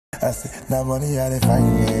Hey,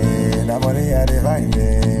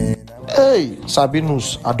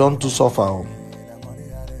 Sabinus, I don't too suffer.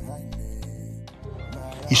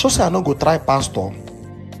 You sure say I no go try pastor?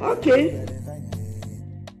 Okay.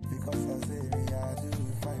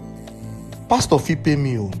 Pastor fit pay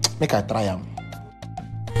me, make I try am.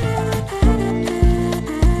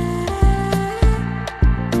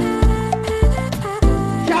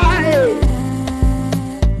 Child.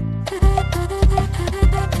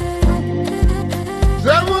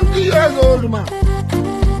 70 years old man.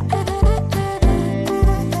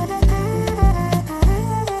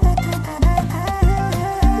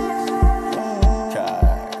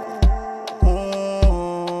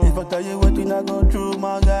 If I tell you what you not go through,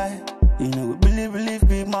 my guy, you know believe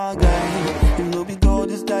me, my guy. You know we go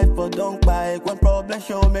this life for don't bike. When problems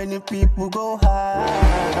show, many people go high.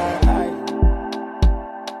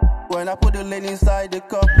 When I put the lane inside the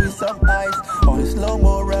cup with some ice, on the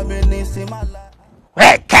slow-mo reminiscing my life.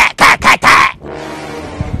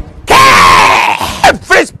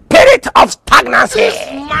 Every spirit of stagnancy,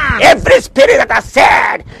 every spirit that has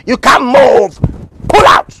said you can't move, pull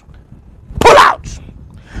out, pull out,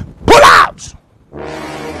 pull out.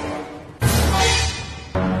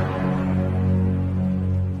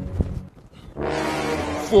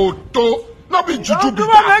 Photo. Not be juju.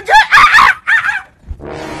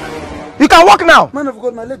 You can walk now. Man of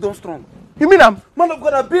God, my leg don't strong. You mean I'm? Man of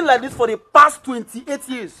God, I've been like this for the past 28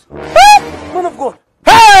 years. Man of God.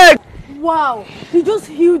 Hey! Wow, he just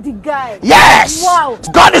healed the guy. Yes! Wow.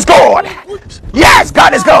 God is good. Yes,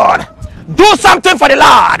 God is good. Do something for the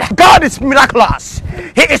Lord. God is miraculous.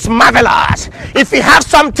 He is marvelous. If you have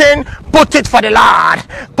something, put it for the Lord.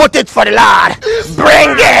 Put it for the Lord.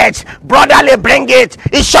 Bring it. Brotherly, bring it.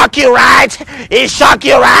 It shock you, right? It shock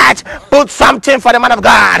you, right? Put something for the man of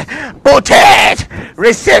God. Put it.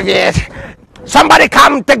 Receive it. Somebody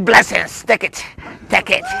come take blessings. Take it.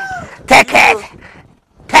 Take it. Take it.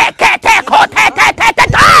 Take it. Take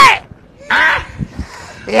it.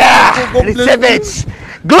 Yeah. Receive it.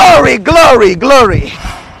 Glory, glory, glory.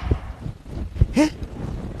 Hey,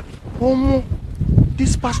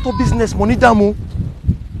 this pastor business money damo.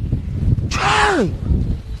 Chai.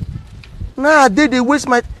 Nah, they waste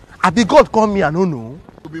my. I be God call me, I don't know.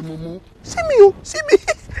 Be mumu. See me, see me.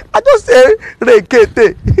 I just say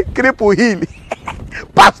rekete, cripple heal.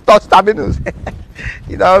 Pastor Sabinus.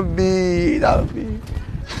 It don't be.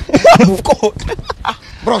 Of course.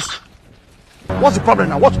 Bros, what's the problem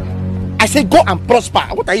now? What? I say go and prosper.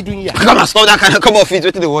 What are you doing here? Come and stop that kind of come off it.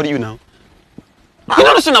 What do they worry you now? You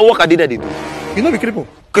know the same work I did that they do. You know the cripple?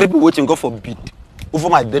 Cripple waiting, God forbid. Over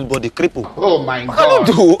my dead body, cripple. Oh my I God.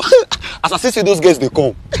 don't do. As I see those guys, they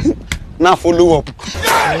come. Now follow up.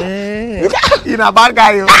 Hey. You're a bad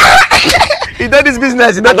guy. You know this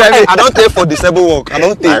business. You know I don't take for disabled work. I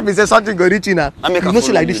don't take. If say something go reach you now. You know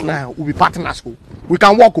see like this now. We'll be partners. We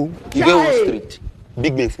can walk. You get one street.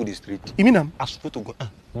 Big man for the street. You mean them? I swear to God.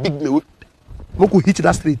 Big man. We could hit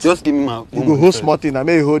that street. Just give me my. You go hold small thing. I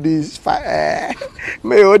may hold this.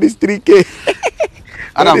 May hold this 3K.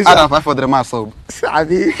 Adam 500 myself. I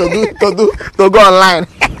mean to go online.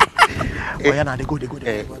 Oh yeah, now they go.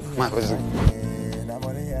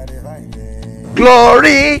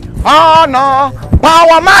 Glory, honor,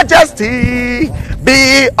 power, majesty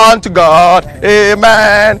be unto God.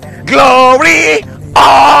 Amen. Glory,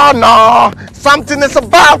 honor. Something is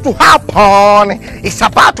about to happen. It's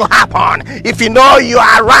about to happen. If you know you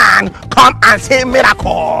are around, come and say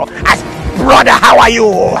miracle. As brother, how are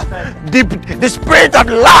you? The Spirit of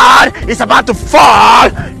the Lord is about to fall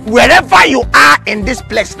wherever you are in this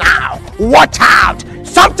place now. Watch out.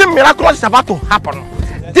 Something miraculous is about to happen.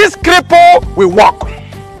 This cripple will walk.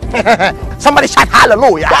 Somebody shout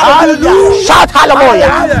hallelujah. Hallelujah. Shout hallelujah.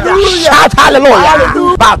 Hallelujah. Shout hallelujah.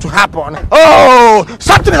 Hallelujah. About to happen. Oh,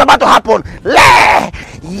 something is about to happen.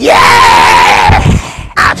 Yeah.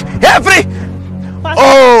 At every.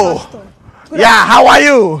 Oh. Yeah, how are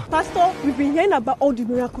you? Pastor, we've been hearing about all the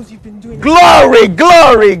miracles you've been doing. Glory,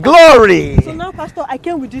 glory, glory. So now, Pastor, I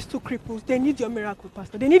came with these two cripples. They need your miracle,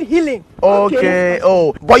 Pastor. They need healing. Okay.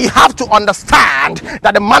 Oh, but you have to understand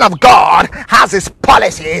that the man of God has his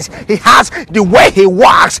policies. He has the way he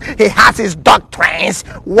works. He has his doctrines.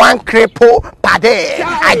 One cripple per day.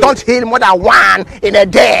 I don't heal more than one in a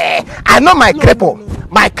day. I know my cripple. No.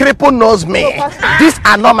 My cripple knows me. No, these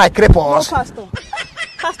are not my cripples. No, Pastor.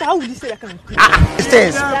 Pastor, how would you say that kind of thing? It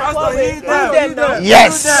says.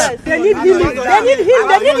 Yes. They need healing. They need healing.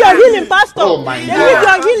 They need your healing, Pastor. Oh my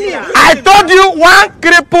God. They need your healing. I told you one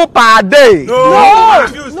cripple per day. No.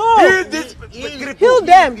 Heal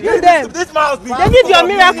them. Heal them. This mouse be. They need your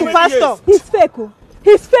miracle, Pastor. He's fake.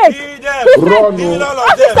 He's fake. Run,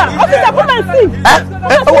 Officer, come and see.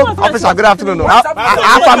 Officer, good afternoon.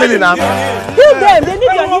 Our family now. Heal them. They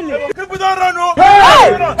need your healing. People don't run, no.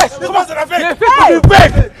 Hey! Come on,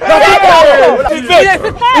 fake.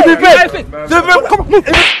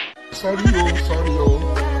 Sorry,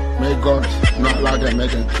 oh. May God not allow them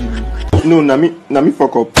make them kill you. No, na me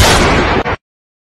fuck up.